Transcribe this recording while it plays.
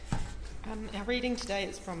Our reading today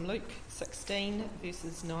is from Luke 16,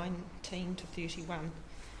 verses 19 to 31.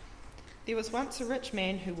 There was once a rich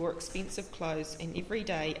man who wore expensive clothes and every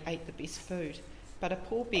day ate the best food. But a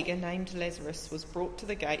poor beggar named Lazarus was brought to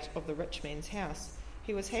the gate of the rich man's house.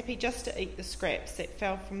 He was happy just to eat the scraps that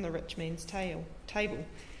fell from the rich man's table.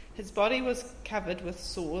 His body was covered with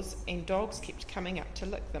sores and dogs kept coming up to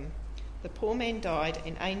lick them. The poor man died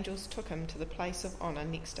and angels took him to the place of honour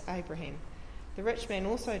next to Abraham. The rich man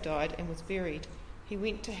also died and was buried. He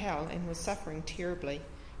went to hell and was suffering terribly.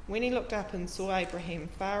 When he looked up and saw Abraham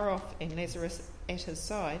far off and Lazarus at his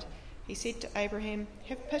side, he said to Abraham,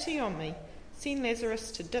 "Have pity on me. Send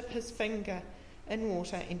Lazarus to dip his finger in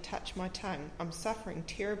water and touch my tongue. I'm suffering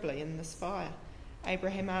terribly in this fire."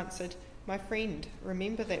 Abraham answered, "My friend,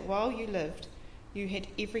 remember that while you lived, you had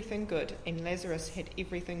everything good and Lazarus had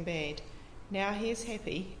everything bad. Now he is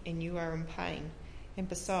happy and you are in pain. And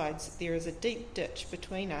besides, there is a deep ditch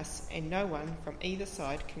between us and no one from either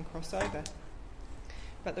side can cross over."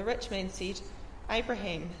 But the rich man said,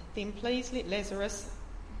 "Abraham, then please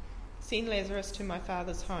send Lazarus to my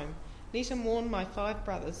father's home. Let him warn my 5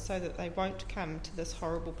 brothers so that they won't come to this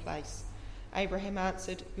horrible place." Abraham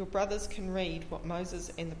answered, "Your brothers can read what Moses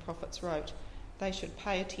and the prophets wrote. They should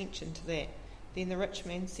pay attention to that." Then the rich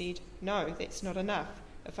man said, "No, that's not enough.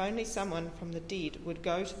 If only someone from the dead would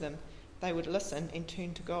go to them, they would listen and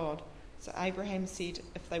turn to God." So Abraham said,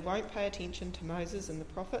 "If they won't pay attention to Moses and the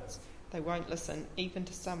prophets, they won't listen even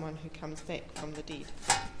to someone who comes back from the dead."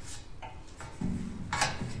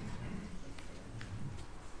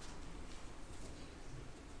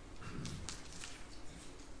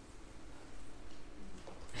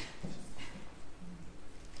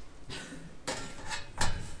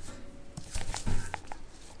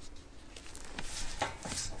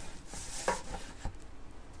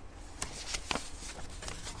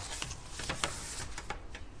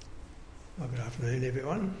 Well, good afternoon,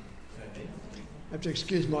 everyone. I have to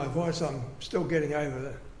excuse my voice. I'm still getting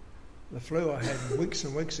over the flu I had weeks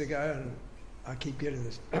and weeks ago, and I keep getting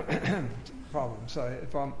this problem. So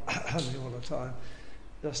if I'm humming all the time,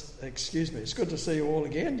 just excuse me. It's good to see you all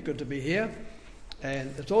again. Good to be here.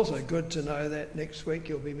 And it's also good to know that next week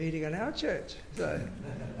you'll be meeting in our church. So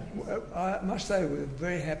I must say we're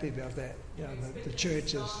very happy about that. You know, the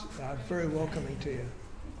church is very welcoming to you.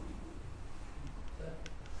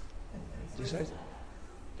 Did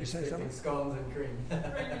you say something? Scones and cream.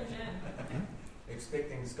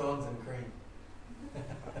 Expecting scones and cream.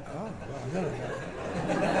 Oh, well, I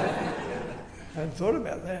hadn't thought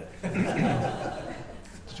about that.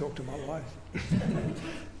 To talk to my wife.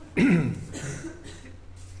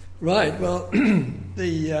 Right, well,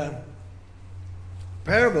 the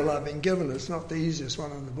parable I've been given is not the easiest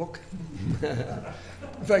one in the book.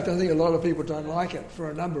 In fact, I think a lot of people don't like it for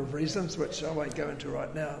a number of reasons, which I won't go into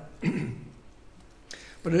right now.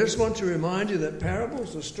 But I just want to remind you that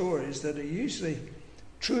parables are stories that are usually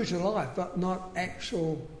true to life, but not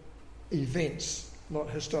actual events, not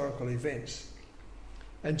historical events.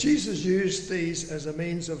 And Jesus used these as a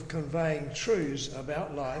means of conveying truths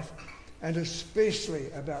about life, and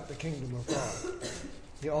especially about the kingdom of God.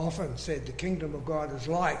 He often said the kingdom of God is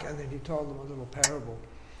like, and then he told them a little parable.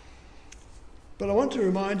 But I want to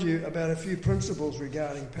remind you about a few principles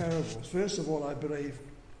regarding parables. First of all, I believe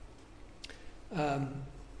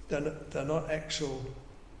they're not actual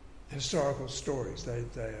historical stories. They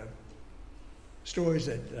are stories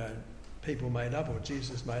that people made up or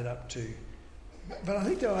Jesus made up to. But I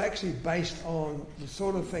think they were actually based on the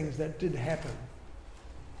sort of things that did happen.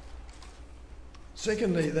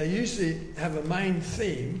 Secondly, they usually have a main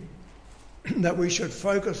theme that we should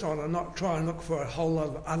focus on and not try and look for a whole lot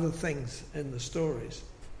of other things in the stories.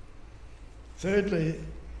 Thirdly,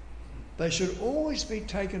 they should always be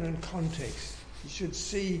taken in context. You should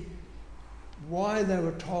see why they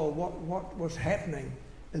were told, what was happening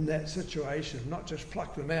in that situation, not just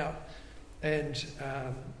pluck them out, and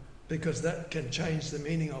because that can change the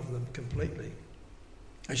meaning of them completely.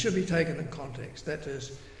 They should be taken in context. That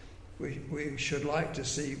is, we should like to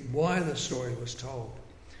see why the story was told.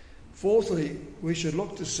 Fourthly, we should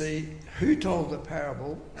look to see who told the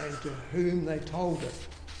parable and to whom they told it.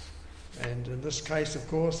 And in this case, of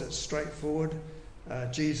course, it's straightforward.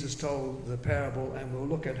 Jesus told the parable, and we'll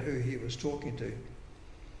look at who he was talking to.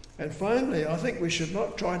 And finally, I think we should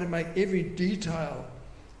not try to make every detail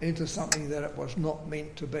into something that it was not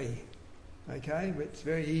meant to be. Okay? It's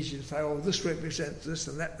very easy to say, oh, this represents this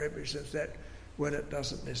and that represents that, when it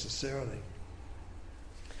doesn't necessarily.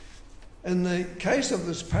 In the case of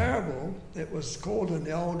this parable, it was called in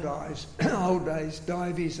the old days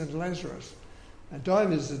Dives and Lazarus. And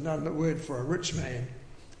Dives is another word for a rich man,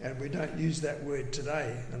 And we don't use that word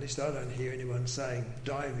today, at least I don't hear anyone saying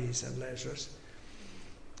Dives and Lazarus.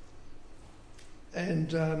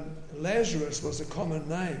 And Lazarus was a common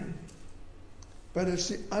name, but it's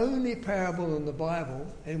the only parable in the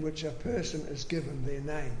Bible in which a person is given their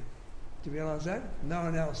name. Do you realise that? No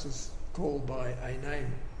one else is called by a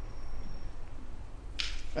name.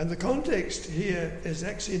 And the context here is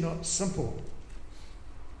actually not simple.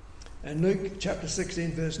 In Luke chapter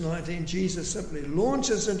 16, verse 19, Jesus simply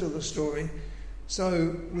launches into the story.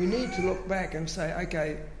 So we need to look back and say,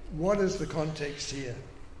 okay, what is the context here?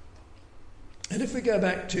 And if we go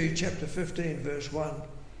back to chapter 15, verse 1,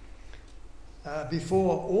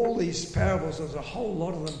 before all these parables, there's a whole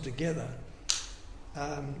lot of them together.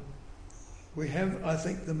 We have, I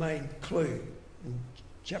think, the main clue. In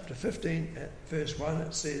chapter 15, verse 1,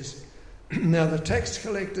 it says, "Now the tax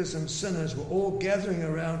collectors and sinners were all gathering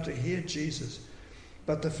around to hear Jesus,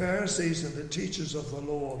 but the Pharisees and the teachers of the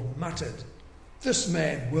law muttered, 'This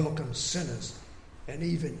man welcomes sinners and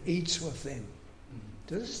even eats with them.'"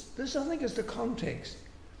 This, I think, is the context.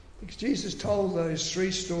 Because Jesus told those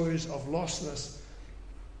three stories of lostness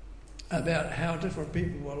about how different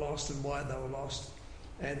people were lost and why they were lost,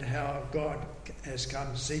 and how God has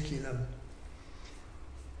come seeking them.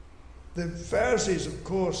 The Pharisees, of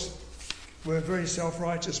course, were very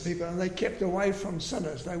self-righteous people, and they kept away from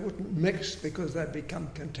sinners. They wouldn't mix because they'd become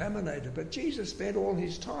contaminated. But Jesus spent all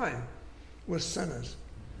his time with sinners.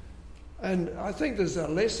 And I think there's a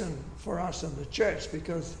lesson for us in the church,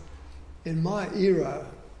 because in my era,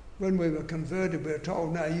 when we were converted, we were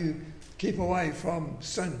told, no, you keep away from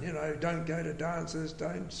sin. You know, don't go to dances,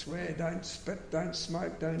 don't swear, don't spit, don't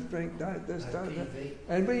smoke, don't drink, don't this, don't that.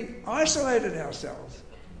 And we isolated ourselves.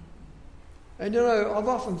 And you know, I've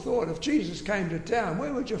often thought, if Jesus came to town,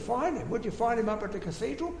 where would you find him? Would you find him up at the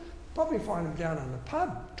cathedral? Probably find him down in the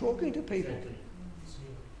pub, talking to people.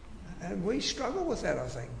 And we struggle with that, I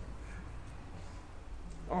think.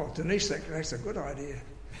 Oh, Denise, that's a good idea.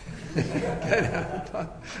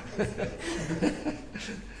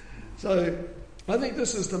 So I think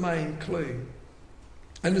this is the main clue.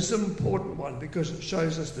 And it's an important one because it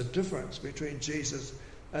shows us the difference between Jesus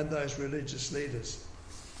and those religious leaders.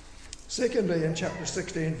 Secondly, in chapter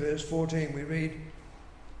 16, verse 14, we read,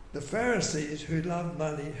 "The Pharisees who loved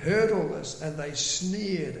money heard all this and they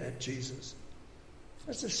sneered at Jesus."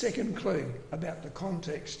 That's the second clue about the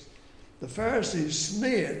context. The Pharisees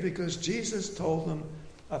sneered because Jesus told them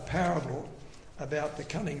a parable about the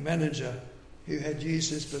cunning manager who had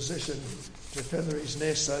used his position to feather his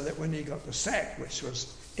nest so that when he got the sack, which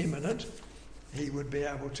was imminent, he would be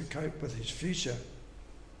able to cope with his future.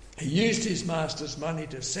 He used his master's money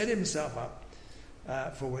to set himself up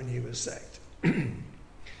for when he was sacked.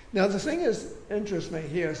 Now, the thing that interests me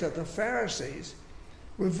here is that the Pharisees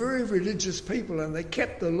were very religious people and they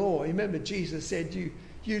kept the law. You remember Jesus said,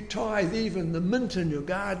 you tithe even the mint in your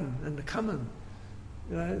garden and the cumin,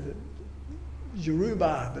 you know, your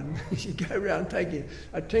rhubarb, and you go around taking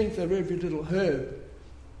a tenth of every little herb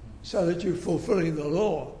so that you're fulfilling the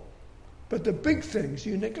law. But the big things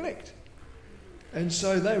you neglect. And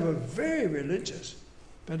so they were very religious.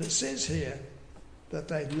 But it says here that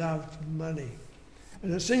they loved money.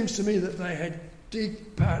 And it seems to me that they had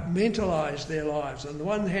departmentalised their lives. On the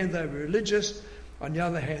one hand, they were religious. On the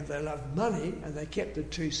other hand, they loved money, and they kept the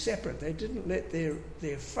two separate. They didn't let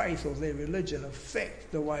their faith or their religion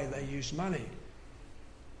affect the way they used money.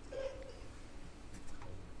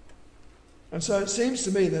 And so it seems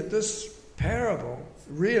to me that this parable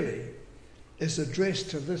really is addressed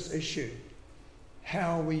to this issue,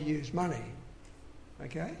 how we use money.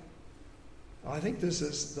 Okay? I think this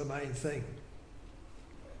is the main thing.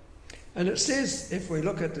 And it says, if we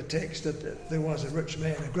look at the text, that there was a rich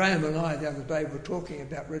man. And Graham and I the other day were talking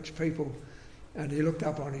about rich people, and he looked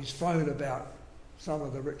up on his phone about some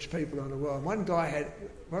of the rich people in the world. One guy had,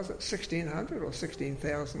 was it 1,600 or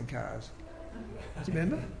 16,000 cars? Do you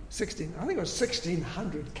remember? I think it was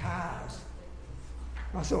 1,600 cars.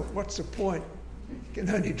 I thought, what's the point? You can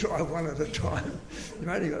only drive one at a time. You've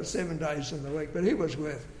only got 7 days in the week. But he was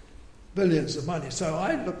worth billions of money. So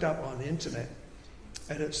I looked up on the internet,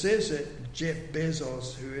 and it says that Jeff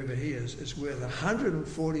Bezos, whoever he is worth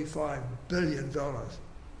 $145 billion.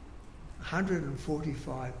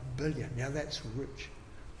 $145 billion. Now that's rich.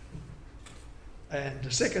 And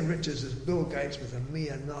the second richest is Bill Gates with a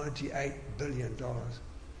mere $98 billion.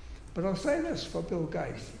 But I'll say this for Bill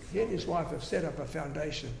Gates. He and his wife have set up a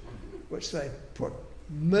foundation which they put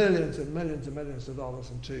millions and millions and millions of dollars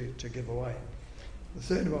into to give away. The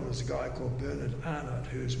third one was a guy called Bernard Arnault,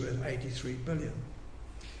 who is worth $83 billion.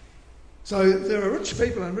 So there are rich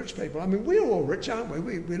people and rich people. I mean, we're all rich, aren't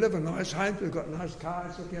we? We live in nice homes, we've got nice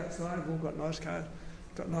cars, look outside, we've all got nice cars,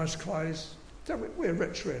 got nice clothes. So we're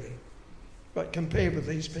rich, really. But compared with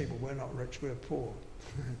these people, we're not rich, we're poor.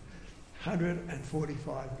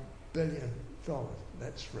 $145 billion.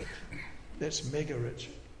 That's rich. That's mega rich.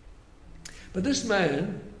 But this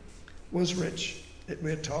man was rich,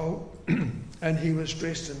 we're told, and he was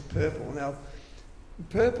dressed in purple. Now,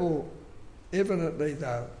 purple, evidently,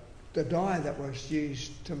 the dye that was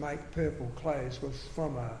used to make purple clothes was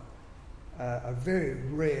from a very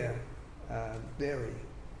rare berry,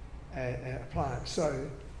 a plant. So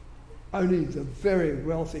only the very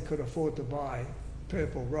wealthy could afford to buy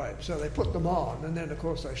purple robes. So they put them on, and then, of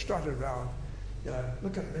course, they strutted around. You know,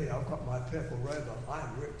 look at me, I've got my purple robe on.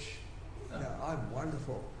 I'm rich. You know, I'm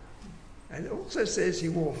wonderful. And it also says he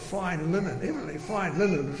wore fine linen. Evidently, fine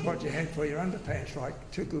linen was what you had for your underpants, like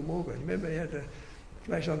Tuku Morgan. Remember, you had to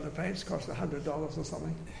flash underpants, cost $100 or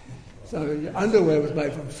something. So your underwear was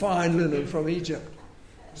made from fine linen from Egypt.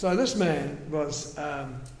 So this man was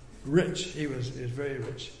rich. He was very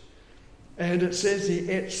rich. And it says he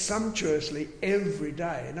ate sumptuously every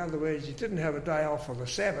day. In other words, he didn't have a day off for the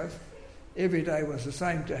Sabbath. Every day was the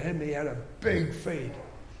same to him. He had a big feed,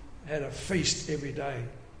 had a feast every day.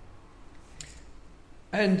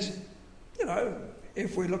 And, you know,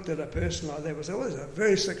 if we looked at a person like that, was always a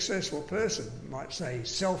very successful person. You might say he's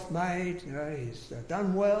self-made, you know, he's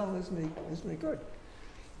done well, isn't he good?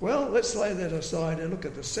 Well, let's lay that aside and look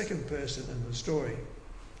at the second person in the story,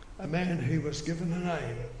 a man who was given the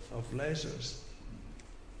name of Lazarus.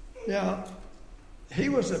 Now, he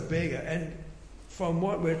was a beggar, and from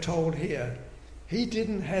what we're told here, he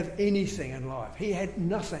didn't have anything in life. He had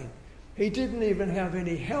nothing. He didn't even have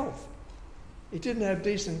any health. He didn't have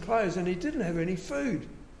decent clothes, and he didn't have any food.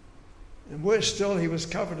 And worse still, he was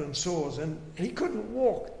covered in sores, and he couldn't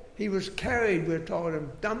walk. He was carried, we're told, and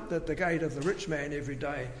dumped at the gate of the rich man every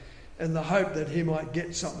day in the hope that he might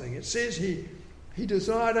get something. It says he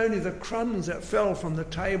desired only the crumbs that fell from the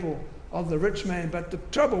table of the rich man, but the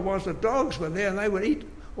trouble was the dogs were there and they would eat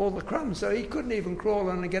all the crumbs, so he couldn't even crawl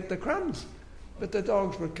in and get the crumbs. But the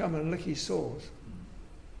dogs would come and lick his sores.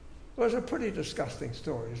 It was a pretty disgusting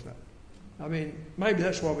story, isn't it? I mean, maybe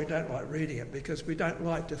that's why we don't like reading it, because we don't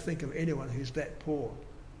like to think of anyone who's that poor.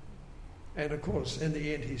 And of course, in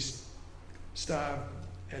the end, he's starved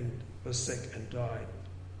and was sick and died.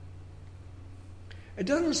 It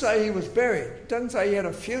doesn't say he was buried. It doesn't say he had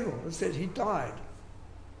a funeral. It says he died.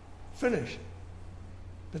 Finished.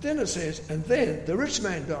 But then it says, and then the rich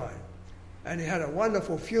man died. And he had a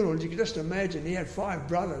wonderful funeral. You can just imagine he had 5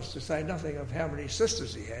 brothers, to say nothing of how many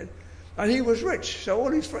sisters he had. And he was rich, so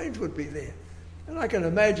all his friends would be there. And I can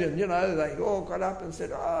imagine, you know, they all got up and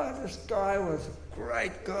said, oh, this guy was a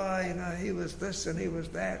great guy, you know, he was this and he was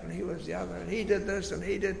that and he was the other, and he did this and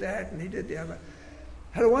he did that and he did the other.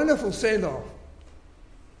 Had a wonderful send-off.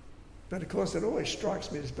 But of course it always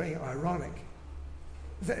strikes me as being ironic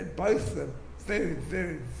that both the very,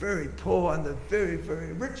 very, very poor and the very,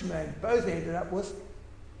 very rich man both ended up with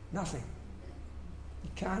nothing. You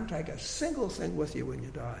can't take a single thing with you when you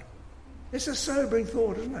die. It's a sobering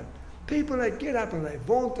thought, isn't it? People that get up and they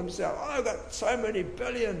vaunt themselves, oh, I've got so many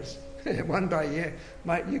billions. One day, yeah,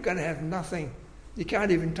 mate, you're going to have nothing. You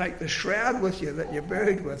can't even take the shroud with you that you're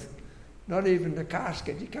buried with. Not even the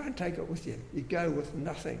casket. You can't take it with you. You go with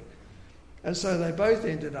nothing. And so they both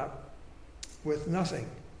ended up with nothing.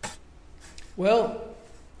 Well,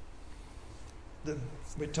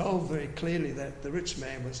 we're told very clearly that the rich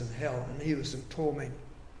man was in hell and he was in torment.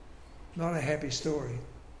 Not a happy story.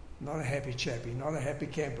 Not a happy chappie, not a happy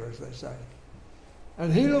camper, as they say.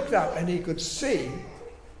 And he looked up and he could see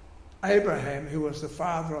Abraham, who was the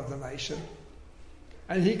father of the nation,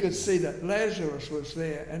 and he could see that Lazarus was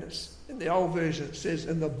there. And it's in the old version it says,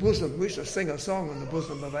 in the bosom. We used to sing a song in the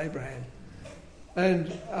bosom of Abraham.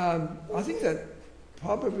 And I think that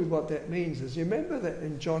probably what that means is, you remember that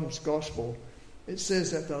in John's Gospel, it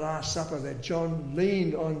says at the Last Supper that John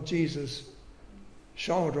leaned on Jesus'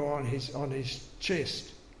 shoulder, on his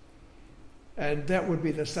chest. And that would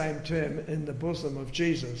be the same term in the bosom of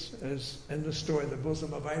Jesus as in the story, the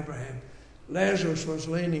bosom of Abraham. Lazarus was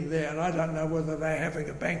leaning there, and I don't know whether they're having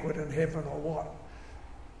a banquet in heaven or what.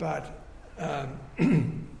 But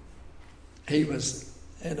he was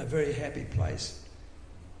in a very happy place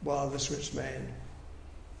while this rich man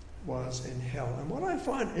was in hell. And what I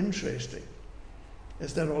find interesting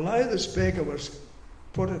is that although this beggar was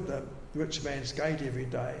put at the rich man's gate every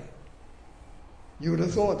day, you would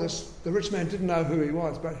have thought the rich man didn't know who he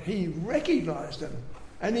was, but he recognized him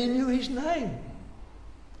and he knew his name.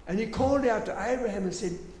 And he called out to Abraham and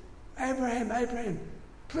said, Abraham, Abraham,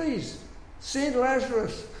 please Send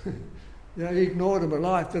Lazarus. He ignored him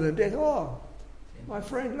alive to the death. Oh, my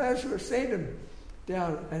friend Lazarus, send him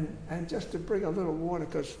down and just to bring a little water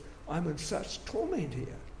because I'm in such torment here.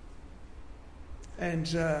 And,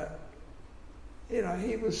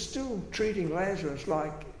 he was still treating Lazarus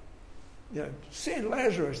like, send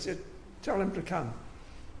Lazarus, tell him to come.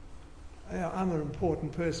 I'm an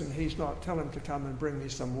important person, he's not. Tell him to come and bring me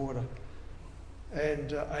some water.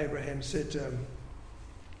 And Abraham said to him,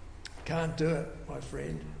 can't do it, my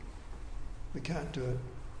friend. We can't do it.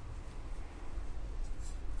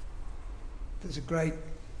 There's a great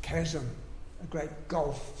chasm, a great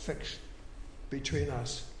gulf fixed between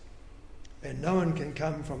us. And no one can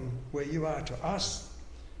come from where you are to us,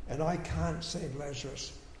 and I can't send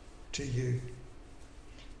Lazarus to you.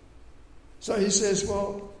 So he says,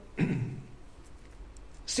 well,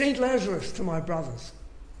 send Lazarus to my brothers.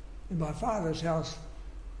 In my father's house,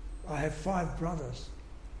 I have 5 brothers,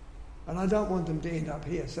 and I don't want them to end up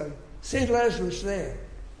here, so send Lazarus there.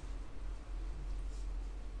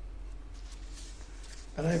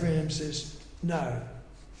 And Abraham says, no,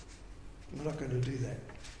 I'm not going to do that.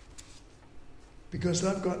 Because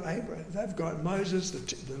they've got Moses,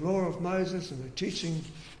 the law of Moses and the teaching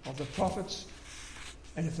of the prophets,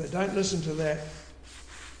 and if they don't listen to that,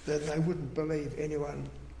 then they wouldn't believe anyone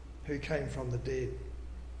who came from the dead.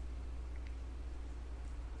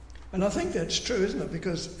 And I think that's true, isn't it?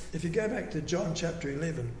 Because if you go back to John chapter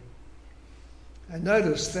 11, and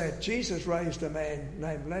notice that Jesus raised a man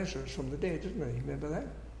named Lazarus from the dead, didn't he? Remember that?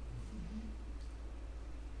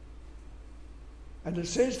 And it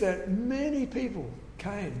says that many people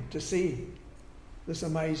came to see this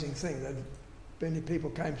amazing thing. That many people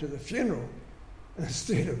came to the funeral. And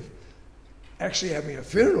instead of actually having a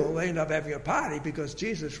funeral, they ended up having a party because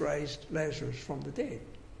Jesus raised Lazarus from the dead.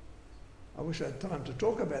 I wish I had time to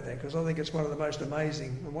talk about that because I think it's one of the most amazing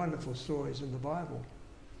and wonderful stories in the Bible.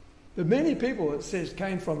 But many people, it says,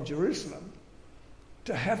 came from Jerusalem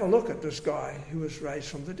to have a look at this guy who was raised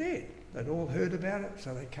from the dead. They'd all heard about it,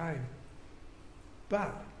 so they came.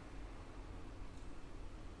 But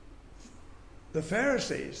the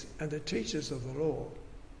Pharisees and the teachers of the law,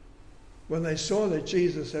 when they saw that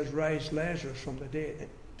Jesus had raised Lazarus from the dead,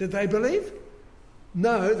 did they believe?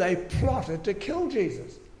 No, they plotted to kill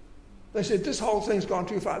Jesus. They said, this whole thing's gone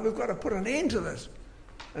too far. We've got to put an end to this.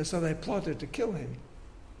 And so they plotted to kill him.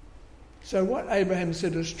 So what Abraham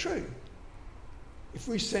said is true.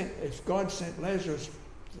 If God sent Lazarus,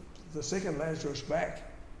 the second Lazarus back,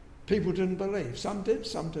 people didn't believe. Some did,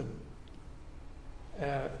 some didn't.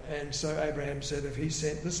 And so Abraham said if he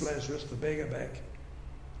sent this Lazarus, the beggar, back,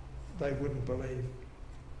 they wouldn't believe.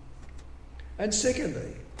 And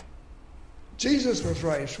secondly, Jesus was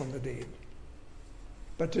raised from the dead.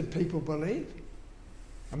 But did people believe?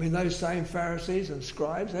 I mean, those same Pharisees and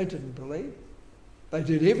scribes, they didn't believe. They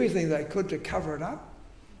did everything they could to cover it up.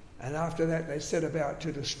 And after that, they set about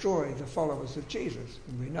to destroy the followers of Jesus.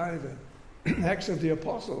 And we know that Acts of the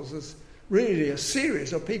Apostles is really a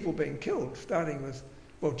series of people being killed, starting with,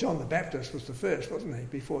 John the Baptist was the first, wasn't he,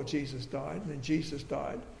 before Jesus died. And then Jesus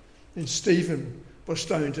died. And Stephen was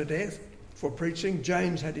stoned to death for preaching.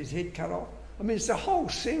 James had his head cut off. I mean, it's a whole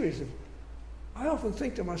series of... I often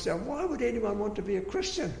think to myself, why would anyone want to be a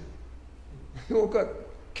Christian? They all got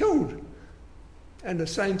killed. And the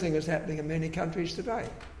same thing is happening in many countries today.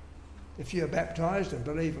 If you're baptised and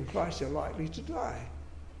believe in Christ, you're likely to die.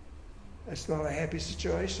 That's not a happy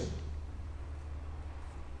situation.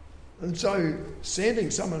 And so sending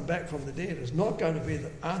someone back from the dead is not going to be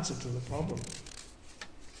the answer to the problem.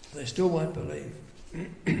 They still won't believe.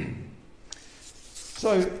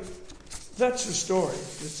 So that's the story.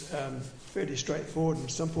 It's fairly straightforward and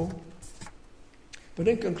simple. But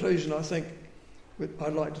in conclusion, I think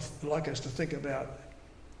I'd like us to think about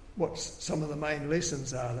what some of the main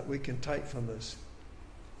lessons are that we can take from this.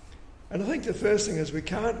 And I think the first thing is we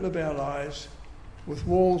can't live our lives with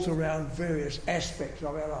walls around various aspects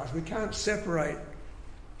of our lives. We can't separate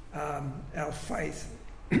our faith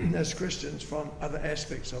as Christians from other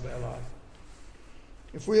aspects of our life.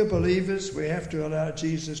 If we are believers, we have to allow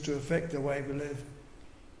Jesus to affect the way we live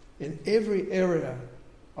in every area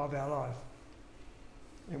of our life.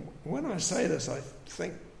 And when I say this, I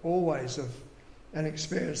think always of an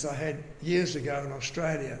experience I had years ago in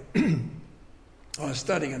Australia. I was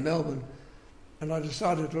studying in Melbourne, and I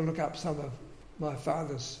decided to look up some of my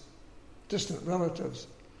father's distant relatives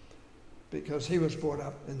because he was brought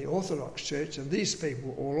up in the Orthodox Church, and these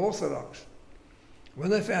people were all Orthodox. When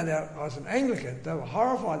they found out I was an Anglican, they were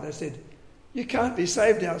horrified. They said, "You can't be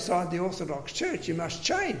saved outside the Orthodox Church, you must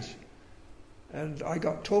change." And I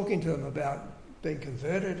got talking to them about being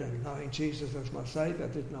converted and knowing Jesus as my Saviour,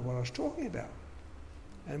 didn't know what I was talking about.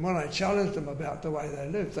 And when I challenged them about the way they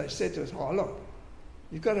lived, they said to us, oh, look,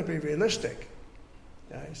 you've got to be realistic.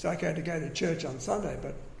 It's okay to go to church on Sunday,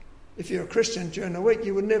 but if you're a Christian during the week,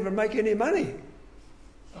 you would never make any money.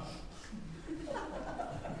 Do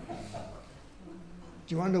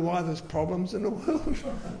you wonder why there's problems in the world?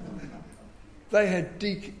 They had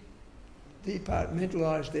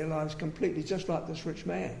departmentalised their lives completely, just like this rich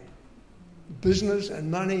man. Business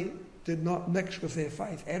and money did not mix with their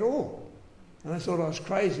faith at all. And I thought I was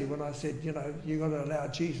crazy when I said, you've got to allow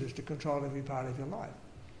Jesus to control every part of your life.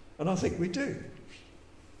 And I think we do.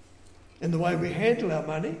 In the way we handle our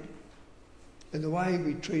money, in the way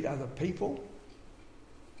we treat other people,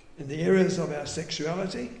 in the areas of our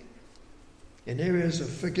sexuality, in areas of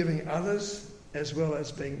forgiving others as well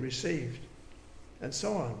as being received, and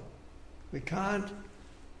so on. We can't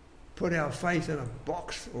put our faith in a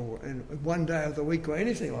box or in one day of the week or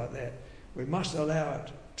anything like that. We must allow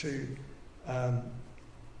it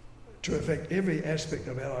to affect every aspect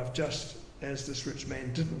of our life, just as this rich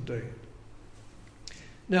man didn't do.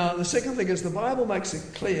 Now, the second thing is the Bible makes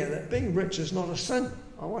it clear that being rich is not a sin.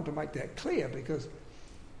 I want to make that clear because,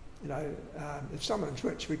 if someone's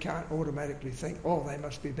rich, we can't automatically think, oh, they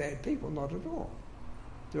must be bad people. Not at all.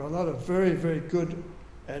 There are a lot of very, very good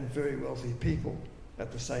and very wealthy people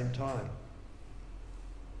at the same time.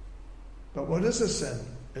 But what is a sin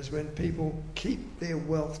is when people keep their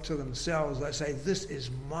wealth to themselves. They say, this is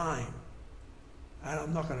mine, and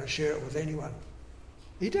I'm not going to share it with anyone.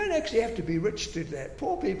 You don't actually have to be rich to do that.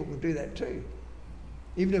 Poor people can do that too.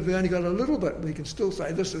 Even if we only got a little bit, we can still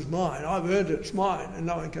say, this is mine, I've earned it, it's mine, and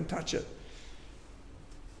no one can touch it.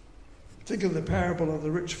 Think of the parable of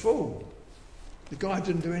the rich fool. The guy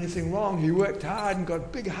didn't do anything wrong. He worked hard and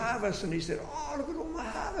got big harvests, and he said, oh, look at all my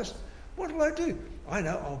harvest. What will I do? I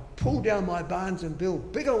know, I'll pull down my barns and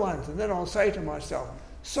build bigger ones, and then I'll say to myself,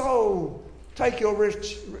 so, take your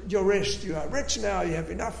rest. You are rich now, you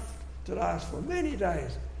have enough to last for many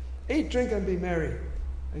days. Eat, drink, and be merry.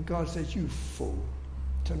 And God says, you fool,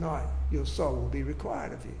 tonight your soul will be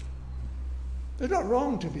required of you. It's not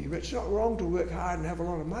wrong to be rich. It's not wrong to work hard and have a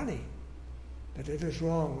lot of money. But it is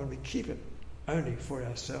wrong when we keep it only for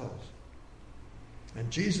ourselves. And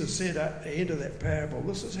Jesus said at the end of that parable,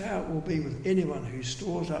 this is how it will be with anyone who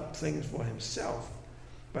stores up things for himself,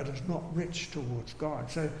 but is not rich towards God.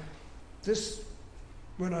 So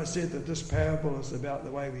when I said that this parable is about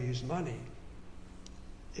the way we use money,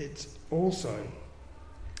 it's also,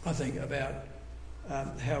 I think, about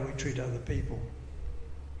how we treat other people.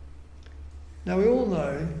 Now, we all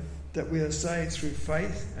know that we are saved through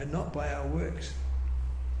faith and not by our works.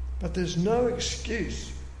 But there's no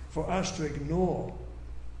excuse for us to ignore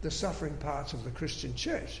the suffering parts of the Christian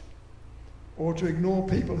church, or to ignore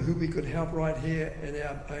people who we could help right here in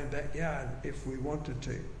our own backyard if we wanted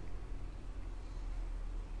to.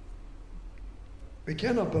 We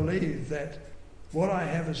cannot believe that what I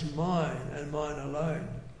have is mine and mine alone,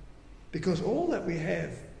 because all that we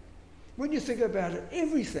have, when you think about it,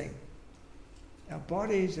 everything, our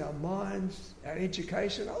bodies, our minds, our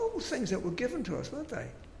education, all things that were given to us, weren't they?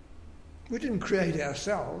 We didn't create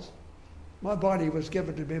ourselves. My body was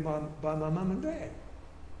given to me by my mum and dad.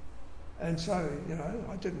 And so,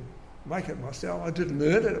 I didn't make it myself. I didn't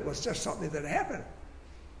earn it. It was just something that happened.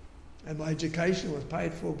 And my education was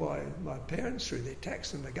paid for by my parents through their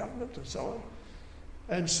tax and the government and so on.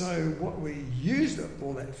 And so what we used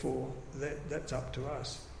all that for, that's up to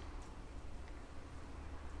us.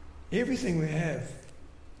 Everything we have,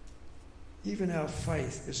 even our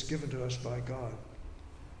faith, is given to us by God.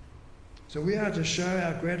 So we are to show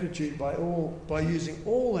our gratitude by using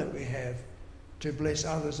all that we have to bless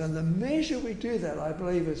others. And the measure we do that, I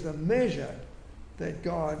believe, is the measure that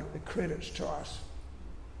God accredits to us.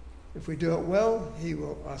 If we do it well, he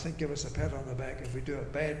will, I think, give us a pat on the back. If we do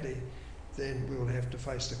it badly, then we will have to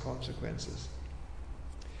face the consequences.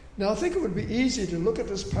 Now, I think it would be easy to look at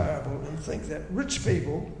this parable and think that rich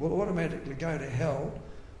people will automatically go to hell,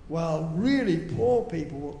 while really poor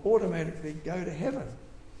people will automatically go to heaven.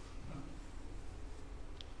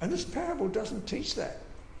 And this parable doesn't teach that.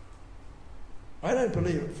 I don't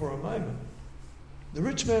believe it for a moment. The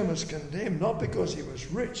rich man was condemned not because he was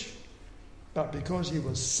rich, but because he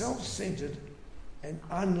was self-centered and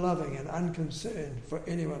unloving and unconcerned for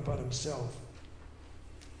anyone but himself.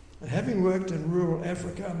 And having worked in rural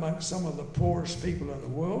Africa amongst some of the poorest people in the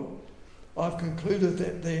world, I've concluded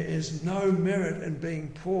that there is no merit in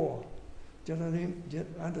being poor. Do you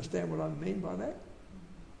understand what I mean by that?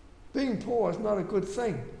 Being poor is not a good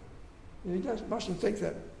thing. You just mustn't think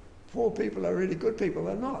that poor people are really good people.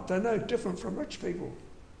 They're not. They're no different from rich people.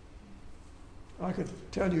 I could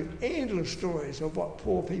tell you endless stories of what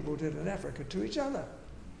poor people did in Africa to each other.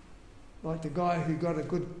 Like the guy who got a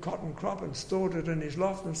good cotton crop and stored it in his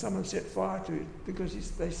loft, and someone set fire to it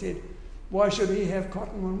because they said, why should he have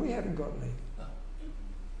cotton when we haven't got any?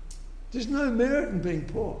 There's no merit in being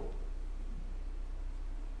poor.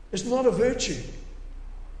 It's not a virtue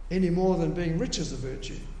any more than being rich is a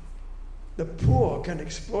virtue. The poor can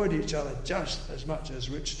exploit each other just as much as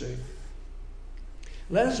rich do.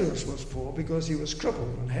 Lazarus was poor because he was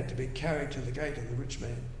crippled and had to be carried to the gate of the rich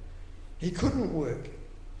man. He couldn't work.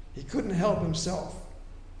 He couldn't help himself.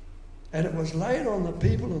 And it was laid on the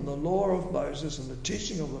people in the law of Moses and the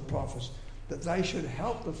teaching of the prophets that they should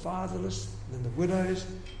help the fatherless and the widows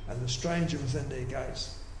and the stranger within their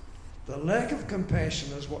gates. The lack of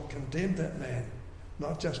compassion is what condemned that man,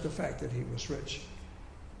 not just the fact that he was rich.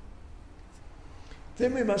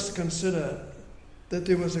 Then we must consider that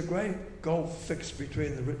there was a great gulf fixed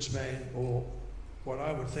between the rich man, or what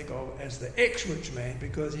I would think of as the ex-rich man,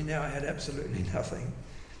 because he now had absolutely nothing,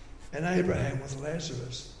 and Abraham with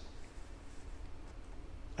Lazarus.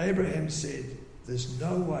 Abraham said, there's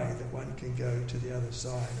no way that one can go to the other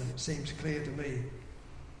side, and it seems clear to me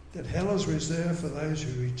that hell is reserved for those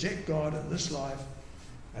who reject God in this life,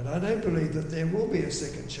 and I don't believe that there will be a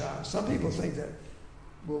second chance. Some people think that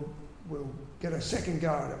we'll get a second go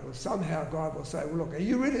at it. Well, somehow God will say, well, look, are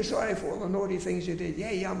you really sorry for all the naughty things you did?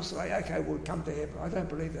 Yeah, I'm sorry. Okay, we'll come to heaven. I don't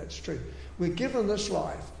believe that's true. We're given this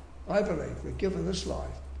life, I believe, we're given this life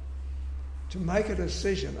to make a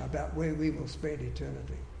decision about where we will spend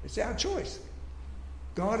eternity. It's our choice.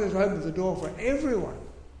 God has opened the door for everyone,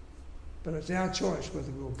 but it's our choice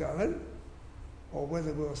whether we'll go in or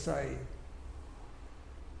whether we'll say,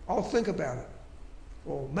 I'll think about it,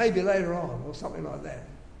 or maybe later on, or something like that.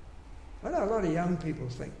 I know a lot of young people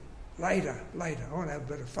think, later, I want to have a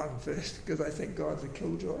bit of fun first, because they think God's a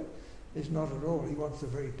killjoy. He's not at all. He wants the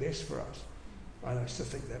very best for us. I used to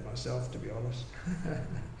think that myself, to be honest.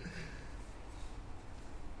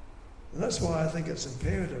 And that's why I think it's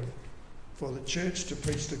imperative for the church to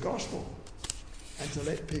preach the gospel and to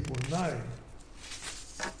let people know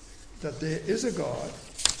that there is a God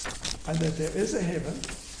and that there is a heaven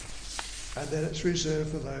and that it's reserved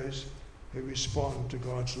for those who respond to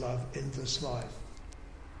God's love in this life.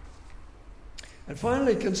 And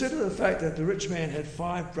finally, consider the fact that the rich man had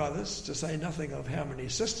 5 brothers, to say nothing of how many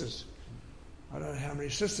sisters. I don't know how many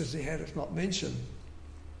sisters he had, it's not mentioned.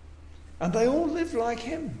 And they all lived like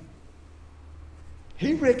him.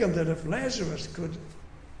 He reckoned that if Lazarus could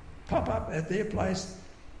pop up at their place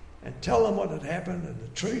and tell them what had happened and the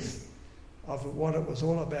truth of what it was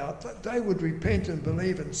all about, that they would repent and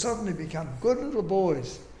believe and suddenly become good little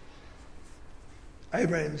boys.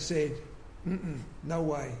 Abraham said, no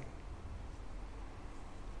way.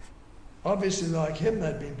 Obviously, like him,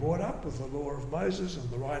 they'd been brought up with the law of Moses and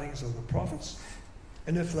the writings of the prophets,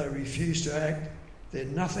 and if they refused to act,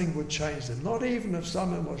 then nothing would change them, not even if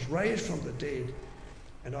someone was raised from the dead.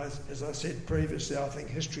 And as I said previously, I think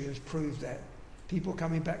history has proved that. People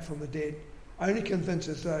coming back from the dead only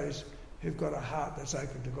convinces those who've got a heart that's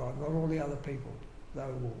open to God, not all the other people. They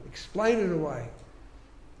will explain it away.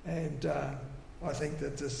 And I think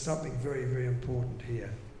that there's something very, very important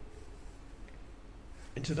here.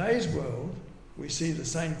 In today's world, we see the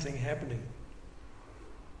same thing happening.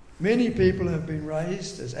 Many people have been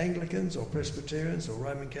raised as Anglicans or Presbyterians or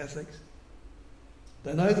Roman Catholics.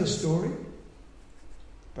 They know the story,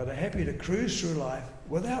 but are happy to cruise through life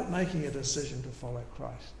without making a decision to follow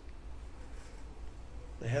Christ.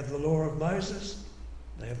 They have the law of Moses,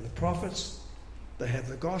 they have the prophets, they have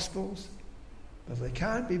the Gospels, but they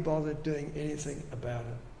can't be bothered doing anything about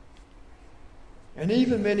it. And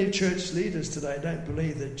even many church leaders today don't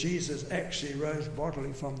believe that Jesus actually rose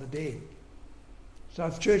bodily from the dead. So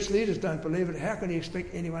if church leaders don't believe it, how can you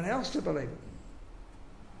expect anyone else to believe it?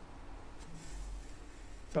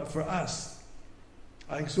 But for us,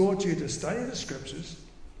 I exhort you to study the Scriptures,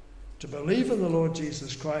 to believe in the Lord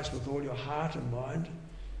Jesus Christ with all your heart and mind,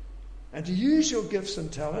 and to use your gifts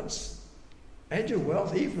and talents and your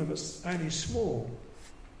wealth, even if it's only small,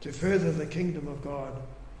 to further the kingdom of God,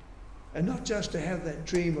 and not just to have that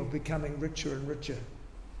dream of becoming richer and richer,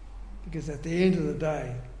 because at the end of the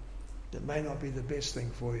day, that may not be the best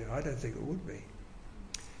thing for you. I don't think it would be.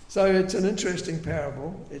 So it's an interesting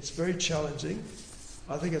parable. It's very challenging.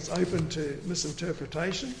 I think it's open to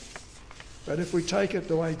misinterpretation, but if we take it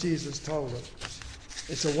the way Jesus told it,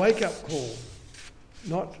 it's a wake-up call,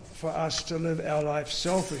 not for us to live our life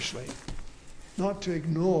selfishly, not to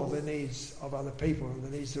ignore the needs of other people and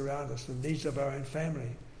the needs around us, the needs of our own family,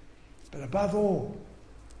 but above all,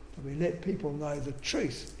 that we let people know the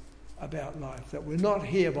truth about life, that we're not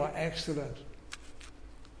here by accident,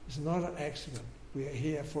 It's not an accident. We are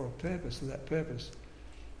here for a purpose, and that purpose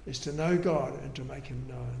is to know God and to make him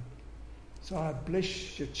known. So I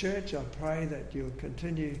bless your church. I pray that you'll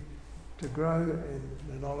continue to grow in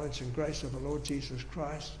the knowledge and grace of the Lord Jesus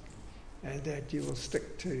Christ, and that you will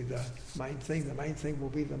stick to the main thing. The main thing will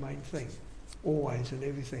be the main thing, always and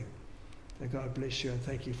everything. So God bless you, and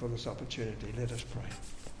thank you for this opportunity. Let us pray.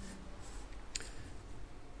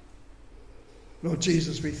 Lord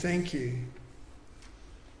Jesus, we thank you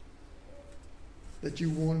that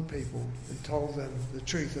you warned people and told them the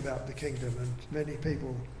truth about the kingdom, and many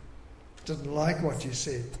people didn't like what you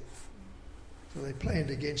said. So they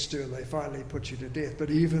planned against you and they finally put you to death. But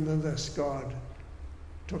even in this, God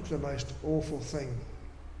took the most awful thing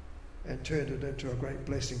and turned it into a great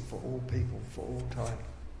blessing for all people, for all time.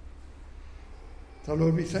 So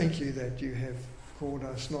Lord, we thank you that you have called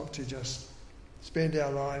us not to just spend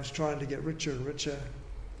our lives trying to get richer and richer,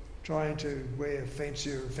 trying to wear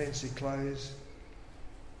fancier and fancy clothes,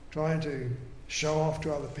 trying to show off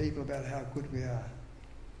to other people about how good we are.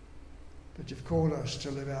 But you've called us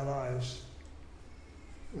to live our lives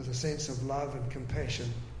with a sense of love and compassion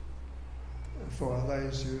for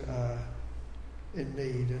those who are in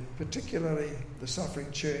need, and particularly the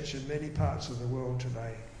suffering church in many parts of the world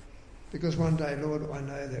today. Because one day, Lord, I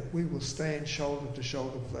know that we will stand shoulder to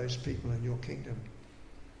shoulder with those people in your kingdom.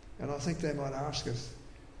 And I think they might ask us,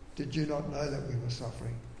 did you not know that we were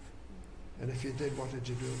suffering? And if you did, what did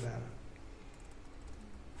you do about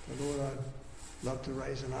it? So Lord, I'd love to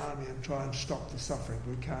raise an army and try and stop the suffering.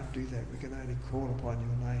 We can't do that. We can only call upon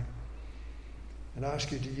your name and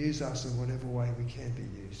ask you to use us in whatever way we can be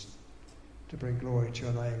used to bring glory to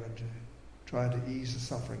your name and to try to ease the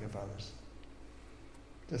suffering of others.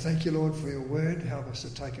 So thank you, Lord, for your word. Help us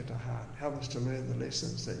to take it to heart. Help us to learn the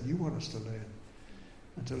lessons that you want us to learn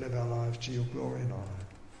and to live our lives to your glory and honour.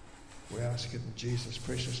 We ask it in Jesus'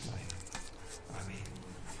 precious name. Amen.